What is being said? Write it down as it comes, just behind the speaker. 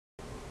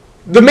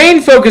The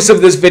main focus of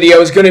this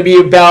video is going to be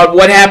about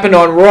what happened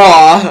on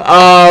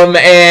Raw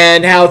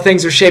and how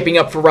things are shaping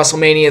up for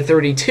WrestleMania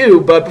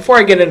 32. But before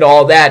I get into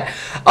all that,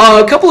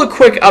 a couple of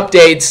quick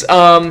updates.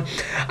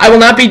 I will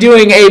not be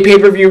doing a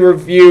pay-per-view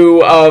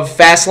review of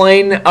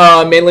Fastlane,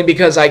 mainly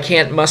because I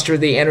can't muster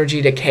the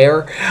energy to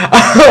care.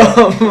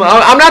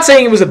 I'm not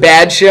saying it was a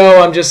bad show.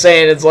 I'm just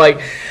saying it's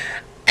like,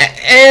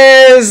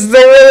 is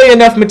there really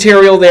enough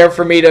material there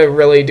for me to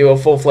really do a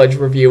full-fledged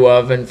review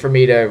of and for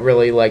me to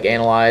really like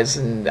analyze?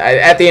 And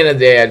at the end of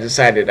the day, I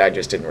decided I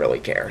just didn't really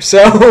care.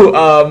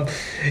 So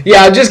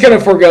yeah, I'm just gonna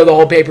forego the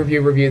whole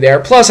pay-per-view review there.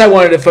 Plus, I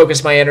wanted to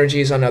focus my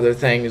energies on other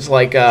things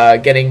like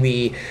getting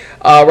the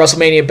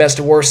WrestleMania Best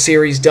of Worst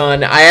series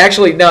done. I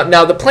actually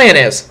now the plan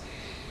is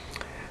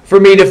for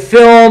me to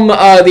film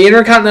the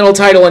Intercontinental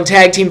title and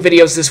tag team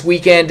videos this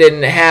weekend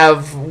and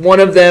have one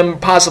of them,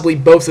 possibly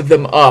both of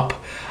them, up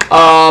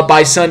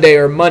by Sunday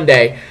or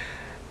Monday.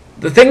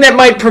 The thing that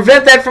might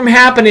prevent that from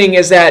happening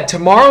is that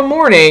tomorrow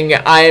morning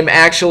I'm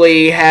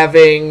actually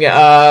having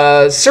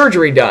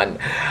surgery done.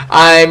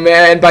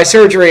 And by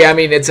surgery I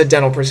mean it's a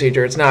dental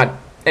procedure. It's not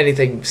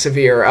anything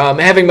severe. I'm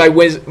having my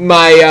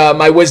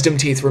wisdom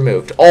teeth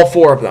removed, all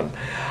 4 of them.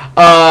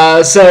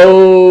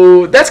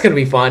 So that's going to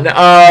be fun.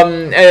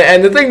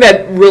 And the thing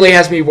that really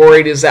has me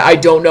worried is that I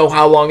don't know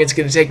how long it's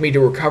going to take me to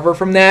recover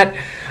from that.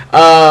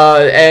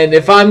 And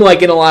if I'm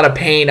like in a lot of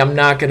pain, I'm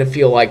not going to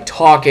feel like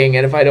talking,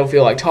 and if I don't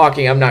feel like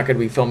talking, I'm not going to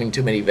be filming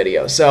too many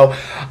videos. So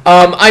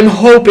I'm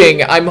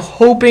hoping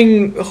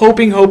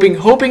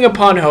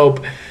upon hope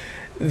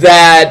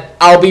that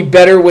I'll be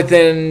better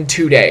within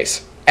 2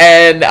 days,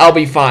 and I'll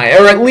be fine,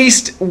 or at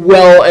least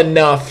well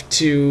enough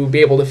to be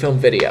able to film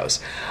videos.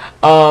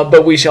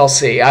 But we shall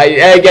see.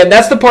 Again,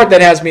 that's the part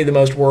that has me the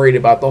most worried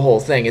about the whole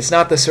thing. It's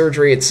not the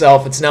surgery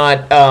itself. It's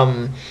not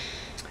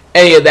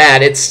any of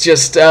that. It's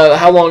just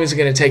how long is it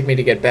going to take me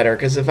to get better?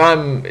 Because if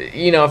I'm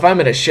in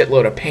a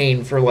shitload of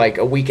pain for like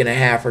a week and a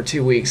half or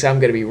 2 weeks, I'm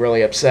going to be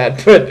really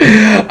upset. But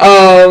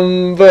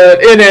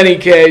in any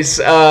case,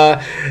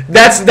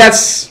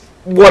 that's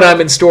what I'm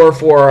in store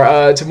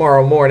for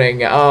tomorrow morning.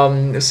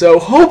 So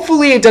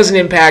hopefully it doesn't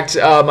impact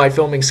my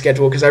filming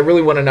schedule, because I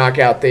really want to knock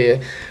out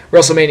the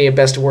WrestleMania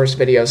Best of Worst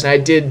videos. And I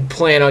did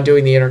plan on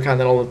doing the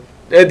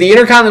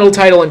Intercontinental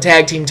title and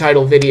tag team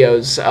title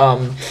videos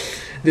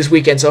this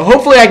weekend, so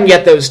hopefully I can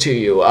get those to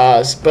you,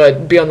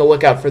 but be on the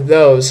lookout for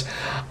those.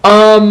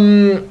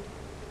 But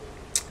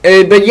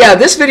yeah,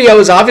 this video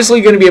is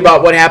obviously going to be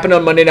about what happened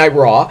on Monday Night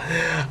Raw.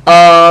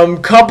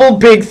 Couple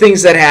big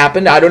things that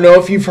happened. I don't know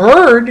if you've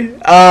heard.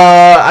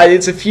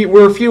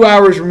 We're a few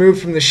hours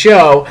removed from the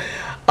show,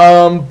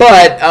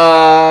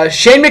 but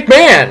Shane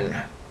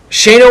McMahon,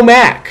 Shane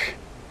O'Mac,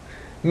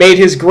 made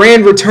his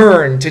grand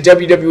return to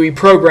WWE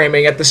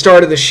programming at the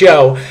start of the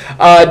show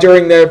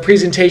during the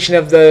presentation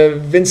of the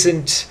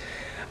Vincent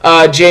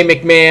J.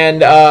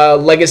 McMahon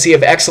Legacy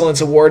of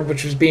Excellence Award,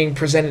 which was being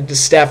presented to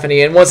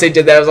Stephanie. And once they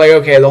did that, I was like,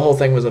 okay, the whole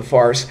thing was a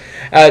farce,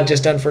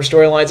 just done for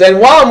storylines.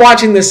 And while I'm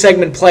watching this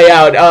segment play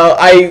out,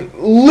 I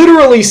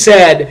literally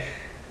said,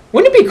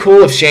 wouldn't it be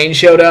cool if Shane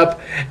showed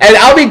up? And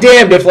I'll be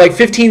damned if like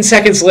 15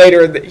 seconds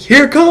later,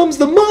 here comes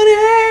the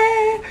money!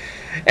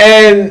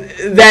 And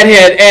that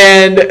hit,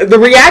 and the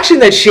reaction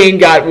that Shane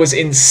got was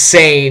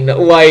insane,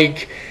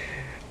 like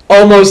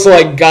almost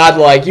like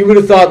godlike. You would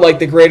have thought like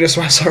the greatest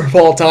wrestler of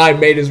all time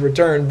made his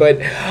return.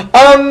 But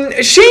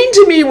Shane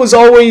to me was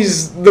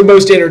always the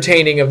most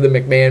entertaining of the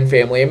McMahon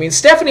family. I mean,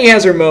 Stephanie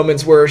has her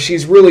moments where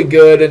she's really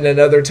good, and then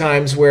other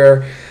times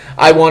where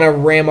I want to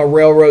ram a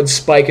railroad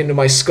spike into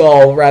my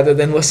skull rather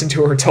than listen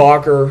to her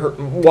talk or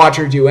watch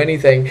her do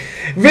anything.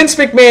 Vince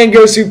McMahon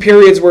goes through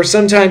periods where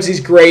sometimes he's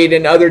great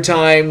and other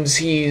times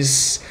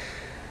he's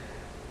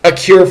a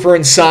cure for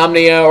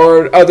insomnia,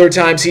 or other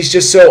times he's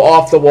just so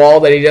off the wall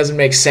that he doesn't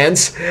make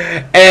sense.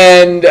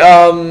 And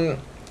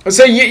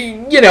so,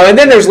 you know, and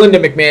then there's Linda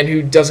McMahon,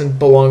 who doesn't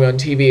belong on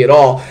TV at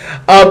all.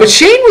 But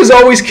Shane was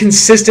always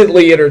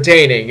consistently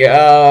entertaining.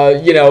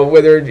 You know,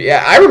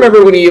 I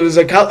remember when he was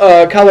a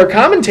color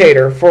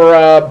commentator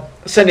for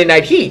Sunday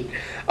Night Heat.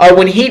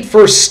 When Heat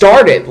first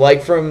started,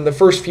 like from the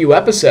first few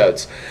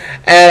episodes.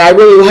 And I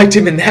really liked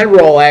him in that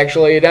role,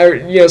 actually.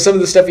 And some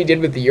of the stuff he did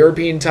with the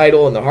European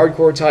title and the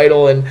Hardcore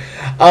title, and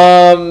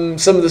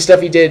some of the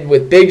stuff he did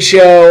with Big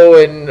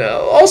Show, and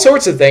all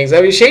sorts of things.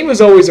 I mean, Shane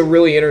was always a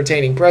really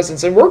entertaining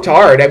presence and worked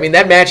hard. I mean,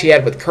 that match he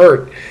had with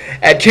Kurt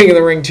at King of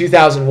the Ring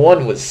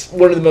 2001 was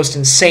one of the most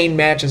insane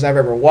matches I've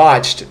ever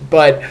watched.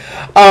 But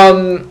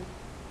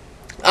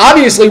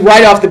obviously,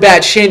 right off the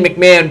bat, Shane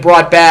McMahon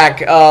brought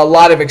back a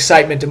lot of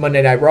excitement to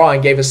Monday Night Raw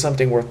and gave us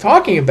something worth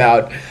talking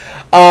about,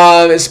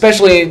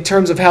 especially in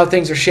terms of how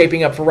things are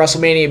shaping up for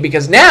WrestleMania,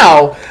 because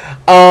now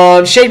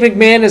Shane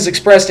McMahon has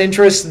expressed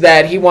interest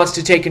that he wants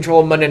to take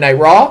control of Monday Night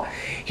Raw.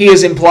 He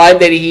has implied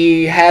that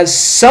he has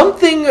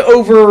something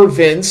over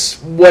Vince,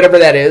 whatever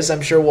that is.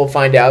 I'm sure we'll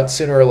find out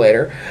sooner or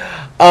later.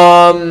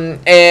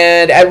 And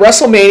at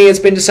WrestleMania, it's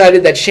been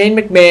decided that Shane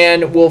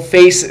McMahon will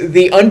face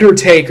The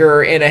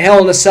Undertaker in a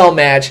Hell in a Cell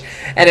match,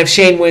 and if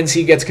Shane wins,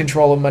 he gets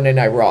control of Monday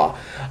Night Raw.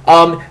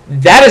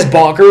 That is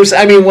bonkers.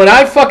 I mean, when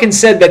I fucking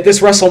said that this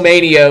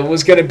WrestleMania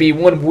was going to be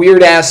one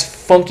weird-ass,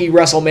 funky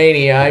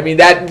WrestleMania, I mean,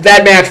 that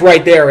match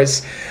right there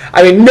is...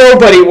 I mean,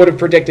 nobody would have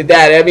predicted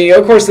that. I mean,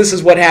 of course, this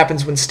is what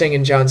happens when Sting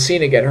and John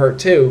Cena get hurt,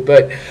 too.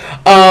 But,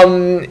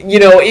 you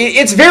know,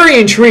 it's very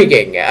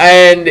intriguing.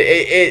 And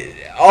it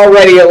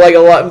already, like, a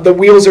lot, the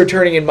wheels are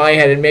turning in my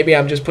head, and maybe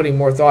I'm just putting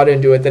more thought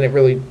into it than it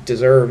really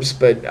deserves.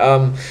 But,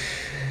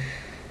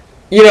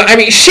 you know, I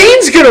mean,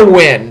 Shane's going to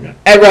win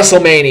at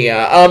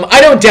WrestleMania. I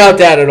don't doubt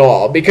that at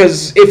all,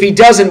 because if he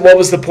doesn't, what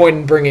was the point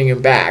in bringing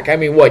him back? I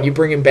mean, what, you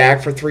bring him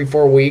back for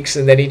 3-4 weeks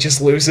and then he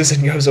just loses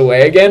and goes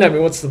away again? I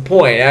mean, what's the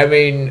point? I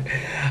mean,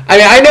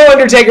 I know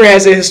Undertaker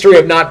has a history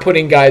of not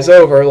putting guys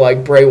over,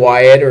 like Bray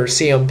Wyatt or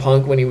CM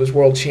Punk when he was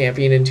world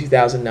champion in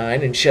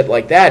 2009 and shit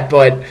like that,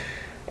 but,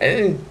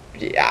 I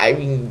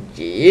mean,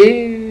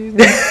 yeah...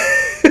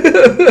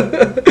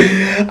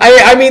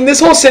 I mean, this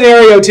whole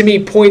scenario to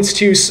me points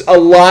to a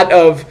lot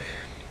of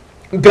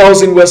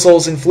bells and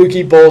whistles and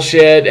fluky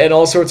bullshit and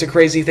all sorts of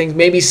crazy things.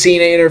 Maybe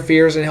Cena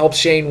interferes and helps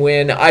Shane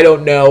win. I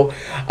don't know.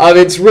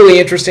 It's really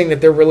interesting that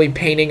they're really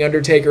painting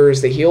Undertaker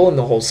as the heel in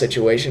the whole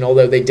situation,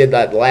 although they did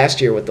that last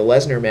year with the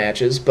Lesnar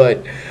matches.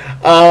 But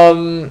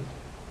in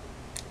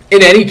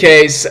any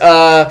case...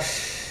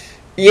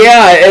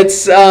 yeah,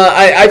 it's.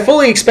 I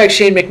fully expect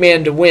Shane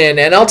McMahon to win,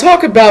 and I'll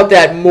talk about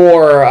that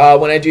more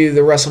when I do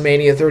the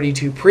WrestleMania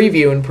 32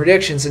 preview and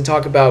predictions, and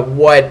talk about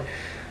what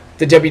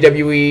the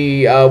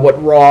WWE,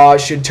 what Raw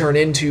should turn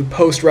into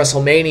post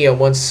WrestleMania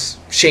once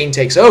Shane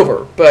takes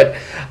over. But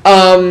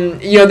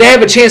you know, they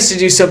have a chance to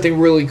do something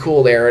really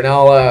cool there, and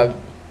I'll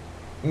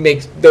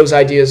make those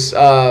ideas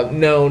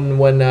known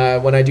when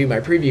I do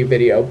my preview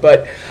video.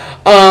 But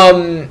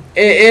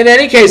in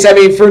any case, I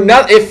mean,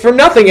 if for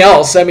nothing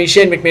else, I mean,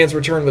 Shane McMahon's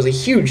return was a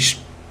huge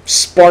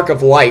spark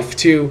of life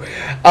to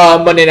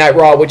Monday Night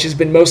Raw, which has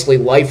been mostly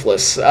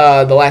lifeless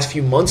the last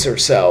few months or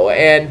so.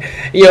 And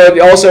you know, it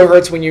also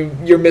hurts when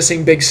you're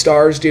missing big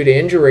stars due to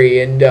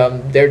injury, and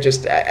they're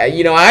just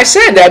you know, I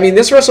said, I mean,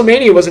 this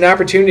WrestleMania was an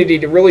opportunity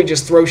to really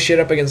just throw shit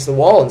up against the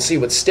wall and see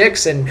what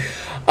sticks, and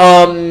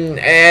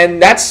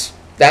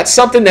that's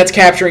something that's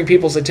capturing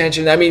people's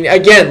attention. I mean,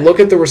 again, look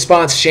at the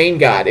response Shane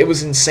got. It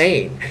was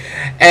insane.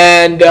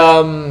 And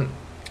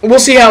we'll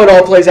see how it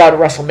all plays out at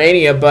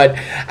WrestleMania. But,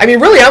 I mean,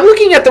 really, I'm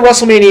looking at the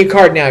WrestleMania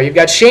card now. You've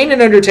got Shane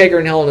and Undertaker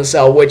in Hell in a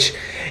Cell, which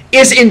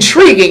is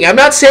intriguing. I'm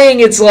not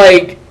saying it's,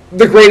 like,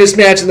 the greatest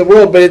match in the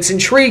world, but it's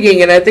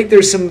intriguing, and I think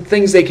there's some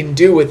things they can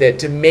do with it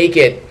to make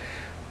it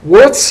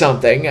worth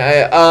something.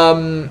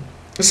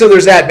 So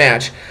there's that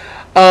match.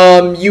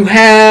 You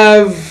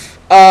have...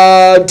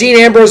 Dean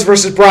Ambrose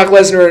versus Brock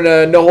Lesnar in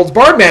a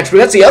no-holds-barred match, but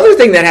that's the other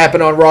thing that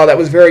happened on Raw that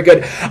was very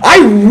good.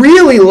 I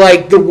really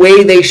liked the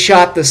way they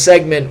shot the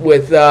segment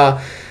with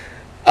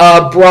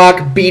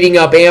Brock beating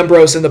up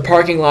Ambrose in the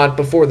parking lot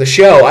before the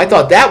show. I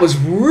thought that was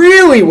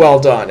really well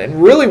done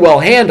and really well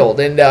handled,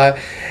 and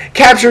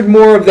captured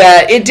more of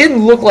that. It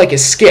didn't look like a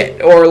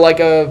skit or like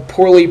a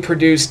poorly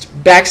produced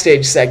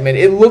backstage segment.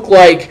 It looked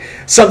like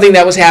something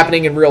that was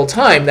happening in real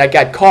time that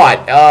got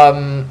caught.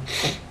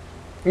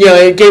 You know,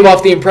 it gave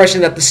off the impression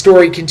that the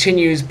story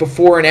continues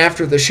before and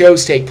after the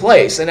shows take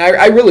place, and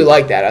I really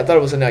liked that. I thought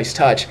it was a nice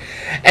touch,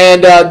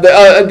 and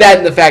that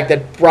and the fact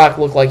that Brock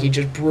looked like he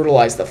just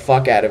brutalized the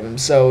fuck out of him,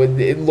 so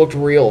it looked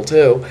real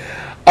too.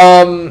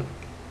 And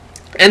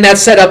that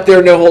set up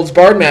their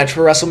no-holds-barred match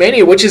for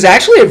WrestleMania, which is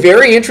actually a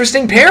very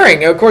interesting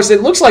pairing. Of course,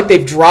 it looks like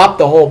they've dropped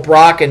the whole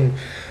Brock and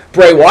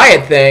Bray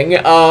Wyatt thing.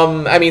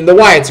 I mean, the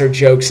Wyatts are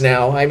jokes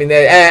now. I mean,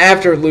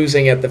 after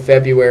losing at the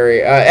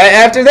February,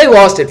 after they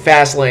lost at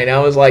Fastlane, I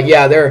was like,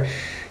 yeah,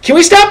 can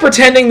we stop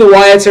pretending the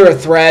Wyatts are a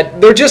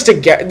threat? They're just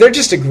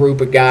a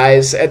group of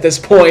guys at this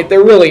point.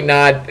 They're really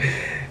not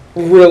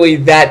really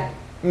that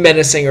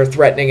menacing or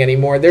threatening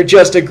anymore. They're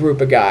just a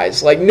group of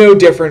guys, like no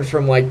different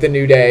from like the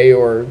New Day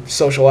or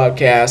Social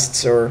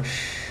Outcasts or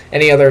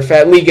any other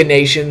League of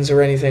Nations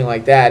or anything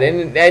like that.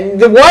 And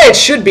the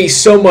Wyatts should be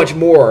so much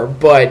more,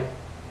 but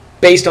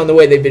based on the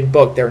way they've been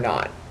booked, they're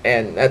not.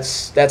 And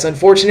that's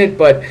unfortunate,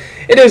 but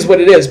it is what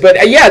it is.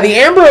 But yeah, the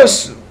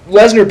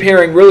Ambrose-Lesnar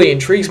pairing really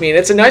intrigues me, and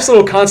it's a nice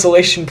little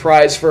consolation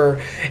prize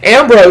for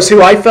Ambrose,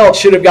 who I felt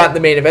should have gotten the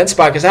main event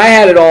spot, because I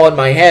had it all in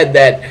my head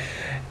that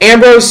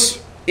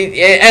Ambrose,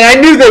 and I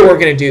knew they were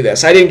going to do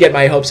this. I didn't get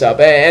my hopes up.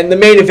 And the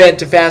main event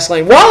to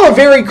Fastlane, while a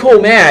very cool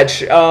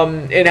match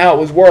in how it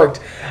was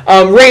worked,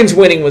 Reigns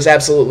winning was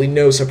absolutely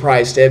no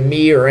surprise to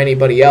me or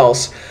anybody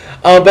else.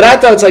 But I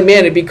thought, it's like, man,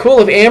 it'd be cool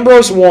if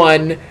Ambrose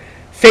won,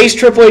 faced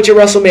Triple H at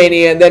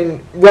WrestleMania, and then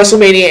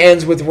WrestleMania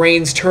ends with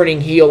Reigns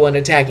turning heel and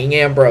attacking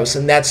Ambrose,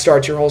 and that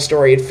starts your whole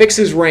story. It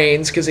fixes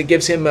Reigns because it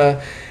gives him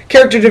a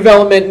character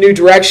development, new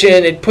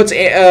direction. It puts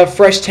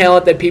fresh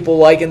talent that people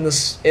like in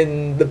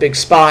the big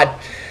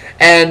spot,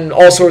 and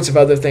all sorts of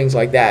other things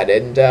like that.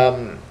 And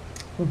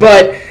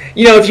but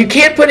if you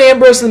can't put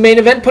Ambrose in the main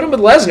event, put him with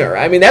Lesnar.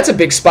 I mean, that's a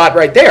big spot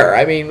right there.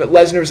 I mean,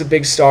 Lesnar's a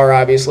big star,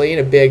 obviously, and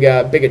a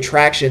big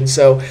attraction.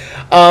 So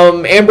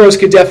Ambrose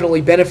could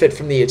definitely benefit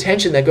from the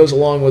attention that goes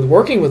along with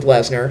working with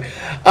Lesnar.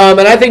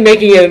 And I think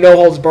making it a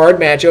no-holds-barred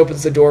match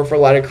opens the door for a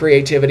lot of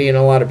creativity and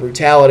a lot of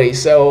brutality.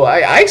 So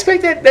I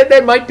expect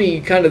that might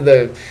be kind of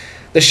the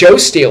show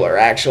stealer,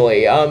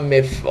 actually,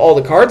 if all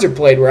the cards are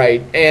played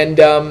right. And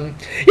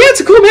it's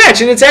a cool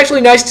match, and it's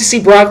actually nice to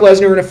see Brock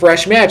Lesnar in a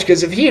fresh match,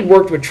 because if he had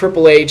worked with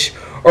Triple H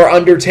or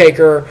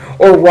Undertaker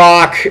or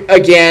Rock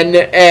again,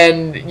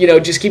 and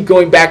just keep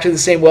going back to the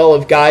same well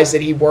of guys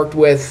that he worked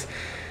with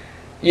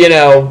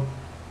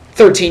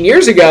 13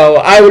 years ago,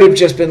 I would have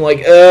just been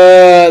like,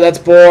 that's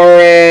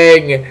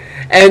boring.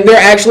 And they're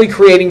actually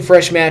creating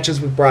fresh matches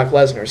with Brock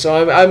Lesnar,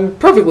 so I'm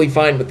perfectly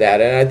fine with that,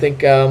 and I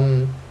think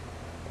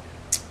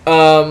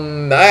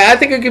I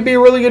think it could be a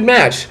really good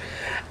match.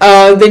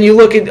 Then you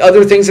look at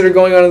other things that are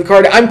going on in the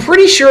card. I'm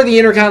pretty sure the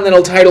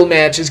Intercontinental title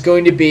match is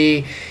going to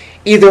be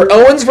either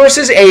Owens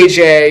versus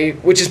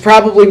AJ, which is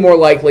probably more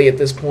likely at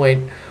this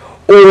point,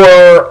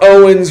 or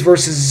Owens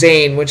versus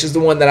Zayn, which is the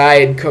one that I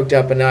had cooked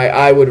up and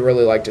I would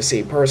really like to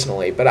see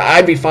personally. But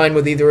I'd be fine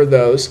with either of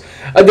those.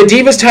 The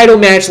Divas title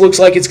match looks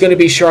like it's going to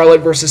be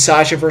Charlotte versus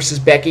Sasha versus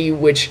Becky,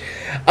 which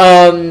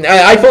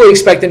I fully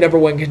expect the number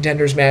one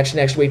contenders match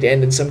next week to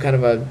end in some kind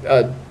of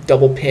a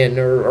double pin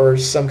or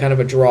some kind of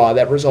a draw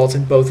that results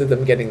in both of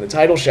them getting the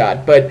title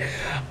shot. But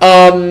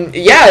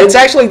it's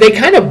actually, they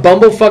kind of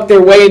bumblefucked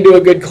their way into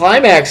a good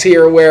climax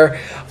here,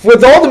 where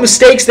with all the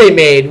mistakes they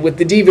made with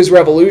the Divas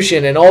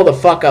Revolution and all the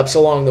fuck-ups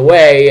along the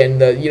way,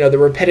 and the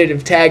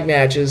repetitive tag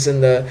matches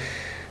and the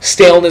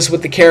staleness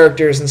with the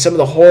characters and some of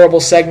the horrible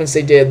segments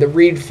they did, the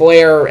Reed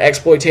Flair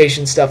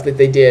exploitation stuff that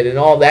they did and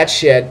all that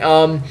shit,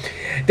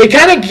 they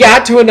kind of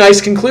got to a nice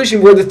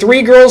conclusion where the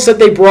three girls that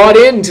they brought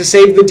in to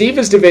save the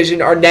Divas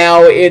division are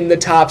now in the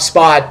top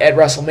spot at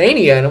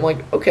WrestleMania. And I'm like,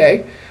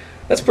 okay,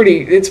 it's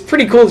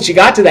pretty cool that you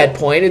got to that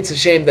point. It's a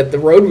shame that the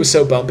road was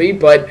so bumpy,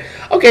 but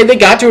okay, they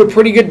got to a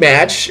pretty good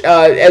match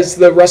as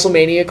the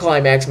WrestleMania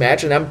climax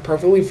match, and I'm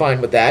perfectly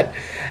fine with that.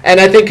 And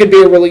I think could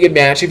be a really good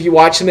match. If you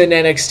watch them in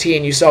NXT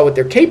and you saw what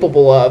they're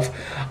capable of,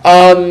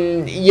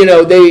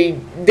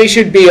 they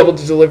should be able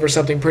to deliver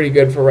something pretty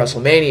good for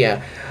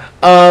WrestleMania.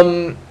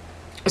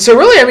 So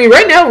really, I mean,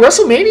 right now,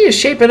 WrestleMania is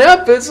shaping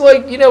up. It's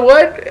like, you know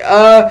what?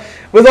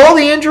 With all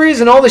the injuries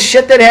and all the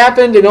shit that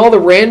happened and all the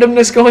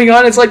randomness going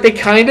on, it's like they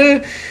kind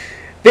of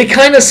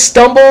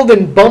stumbled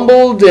and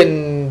bumbled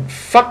and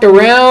fucked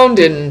around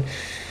and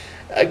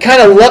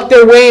kind of lucked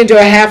their way into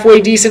a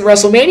halfway decent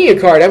WrestleMania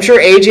card. I'm sure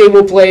AJ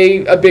will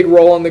play a big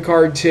role on the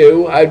card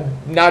too. I'm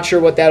not sure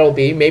what that'll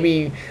be.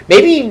 Maybe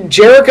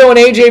Jericho and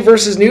AJ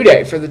versus New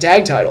Day for the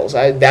tag titles.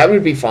 That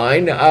would be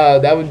fine.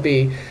 That would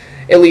be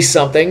at least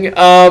something.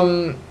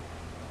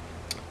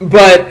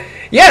 But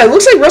yeah, it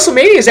looks like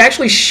WrestleMania is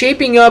actually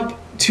shaping up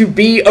to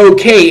be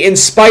okay in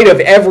spite of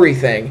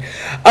everything.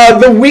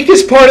 The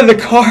weakest part of the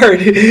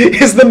card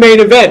is the main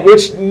event,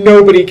 which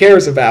nobody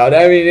cares about.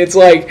 I mean, it's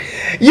like,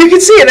 you can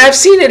see it. I've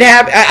seen it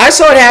happen. I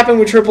saw it happen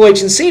with Triple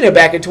H and Cena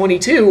back in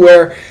 22,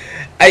 where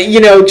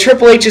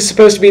Triple H is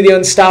supposed to be the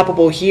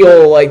unstoppable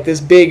heel, like this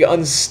big,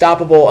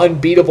 unstoppable,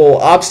 unbeatable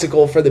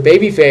obstacle for the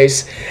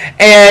babyface,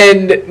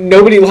 and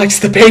nobody likes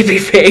the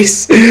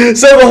babyface,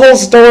 so the whole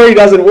story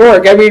doesn't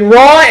work. I mean,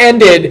 Raw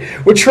ended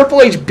with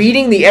Triple H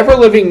beating the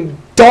ever-living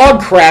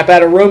dog crap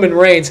out of Roman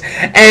Reigns,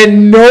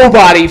 and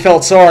nobody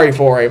felt sorry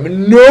for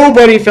him.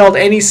 Nobody felt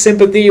any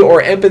sympathy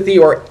or empathy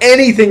or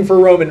anything for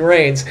Roman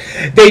Reigns.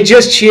 They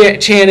just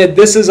chanted,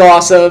 "This is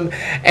awesome,"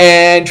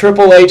 and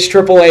Triple H,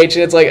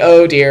 and it's like,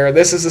 oh dear,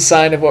 this is a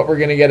sign of what we're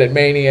going to get at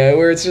Mania,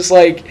 where it's just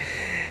like,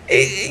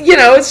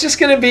 it's just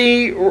going to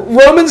be,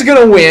 Roman's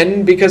going to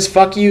win because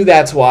fuck you,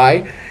 that's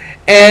why,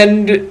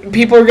 and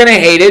people are going to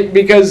hate it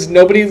because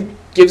nobody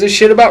gives a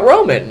shit about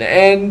Roman,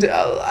 and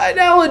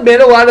I'll admit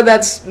a lot of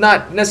that's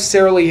not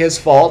necessarily his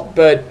fault,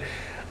 but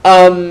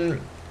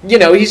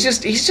he's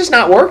just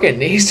not working.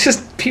 He's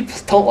just, people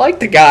don't like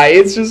the guy.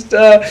 It's just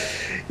they've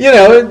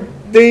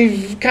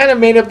kind of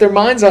made up their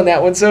minds on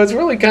that one, so it's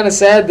really kind of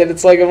sad that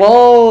it's like, of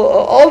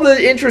all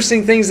the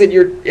interesting things that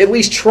you're at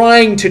least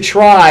trying to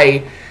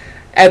try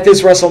at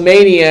this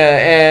WrestleMania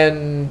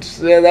and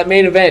that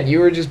main event, you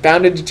were just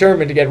bound and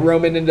determined to get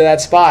Roman into that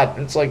spot.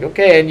 And it's like,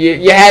 okay, and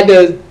you had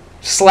to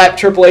slap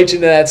Triple H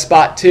into that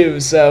spot too,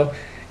 so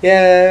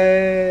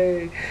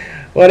yay,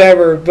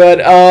 whatever. But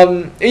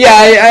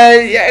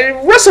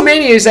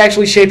WrestleMania is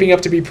actually shaping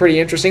up to be pretty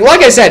interesting.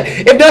 Like I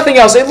said, if nothing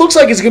else, it looks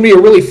like it's going to be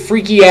a really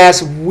freaky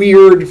ass,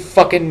 weird,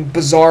 fucking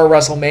bizarre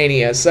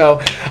WrestleMania.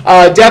 So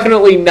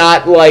definitely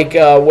not like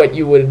what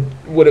you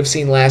would have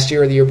seen last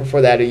year or the year before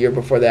that, a year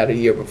before that, a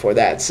year before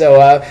that. So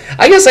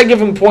I guess I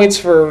give him points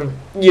for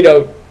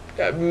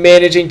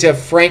managing to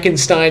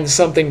Frankenstein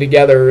something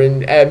together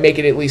and make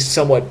it at least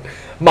somewhat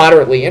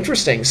moderately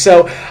interesting.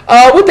 So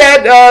with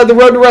that, the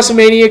road to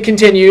WrestleMania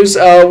continues.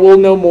 We'll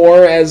know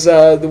more as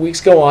the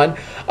weeks go on.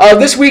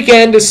 This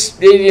weekend,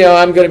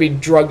 I'm going to be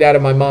drugged out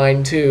of my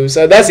mind too.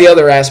 So that's the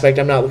other aspect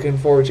I'm not looking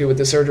forward to with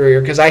the surgery,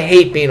 because I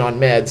hate being on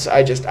meds.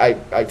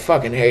 I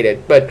fucking hate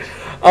it. But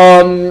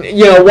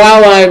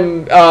while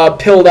I'm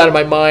pilled out of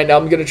my mind,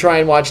 I'm going to try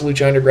and watch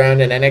Lucha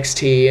Underground and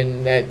NXT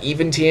and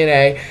even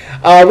TNA.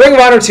 Ring of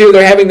Honor 2,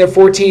 they're having their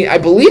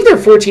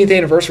 14th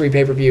anniversary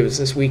pay-per-views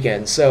this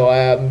weekend. So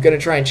I'm going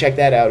to try and check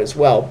that out as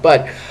well.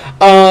 But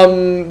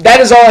that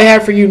is all I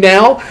have for you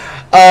now.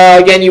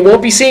 Again, you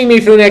won't be seeing me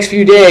for the next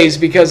few days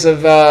because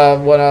of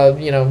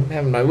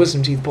having my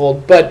wisdom teeth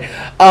pulled. But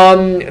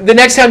the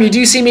next time you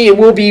do see me, it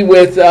will be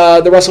with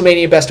the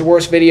WrestleMania Best of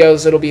Worst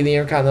videos. It'll be the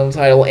Intercontinental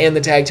title and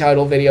the tag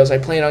title videos. I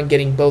plan on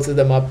getting both of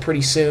them up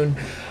pretty soon.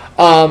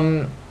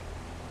 And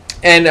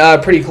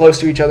pretty close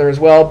to each other as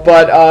well.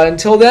 But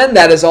until then,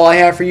 that is all I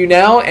have for you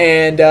now.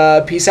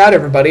 And peace out,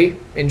 everybody.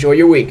 Enjoy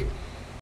your week.